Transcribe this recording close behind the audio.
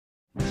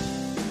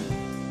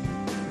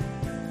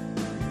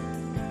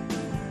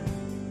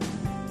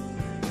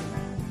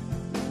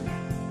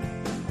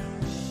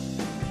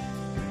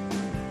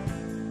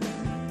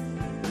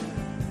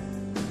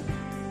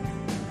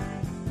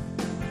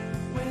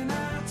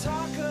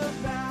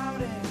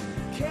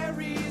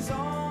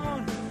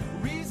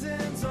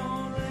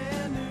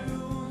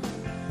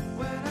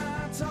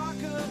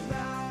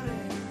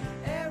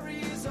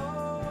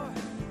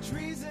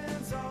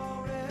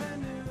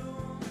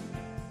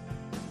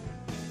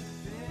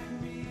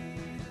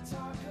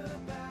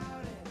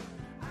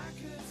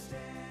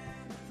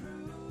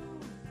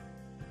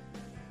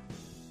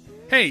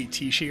Hey,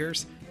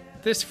 T-Sheers.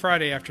 This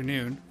Friday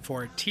afternoon,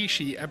 for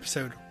T-She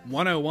episode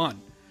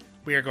 101,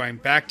 we are going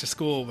back to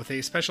school with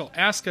a special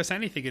Ask Us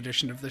Anything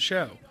edition of the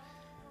show.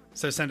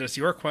 So send us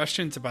your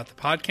questions about the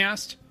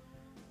podcast,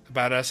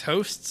 about us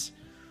hosts,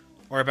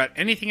 or about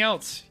anything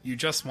else you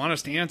just want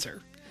us to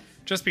answer.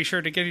 Just be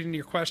sure to get in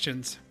your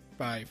questions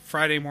by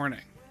Friday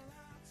morning.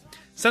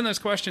 Send those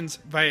questions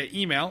via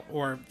email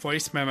or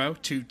voice memo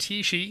to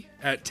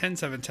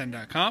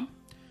tshe@10710.com,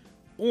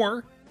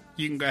 or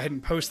you can go ahead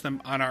and post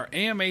them on our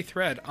AMA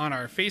thread on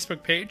our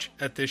Facebook page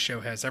at This Show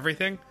Has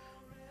Everything.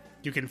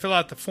 You can fill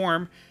out the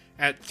form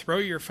at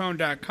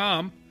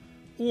throwyourphone.com,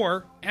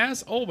 or,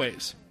 as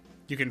always,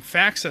 you can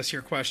fax us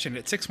your question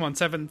at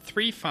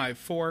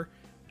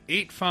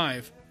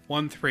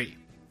 617-354-8513.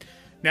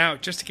 Now,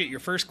 just to get your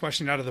first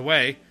question out of the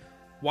way,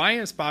 why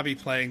is Bobby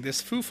playing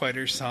this Foo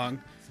Fighters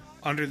song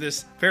under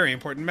this very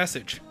important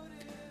message?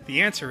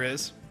 The answer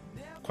is,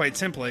 quite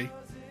simply,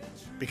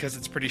 because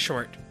it's pretty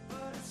short.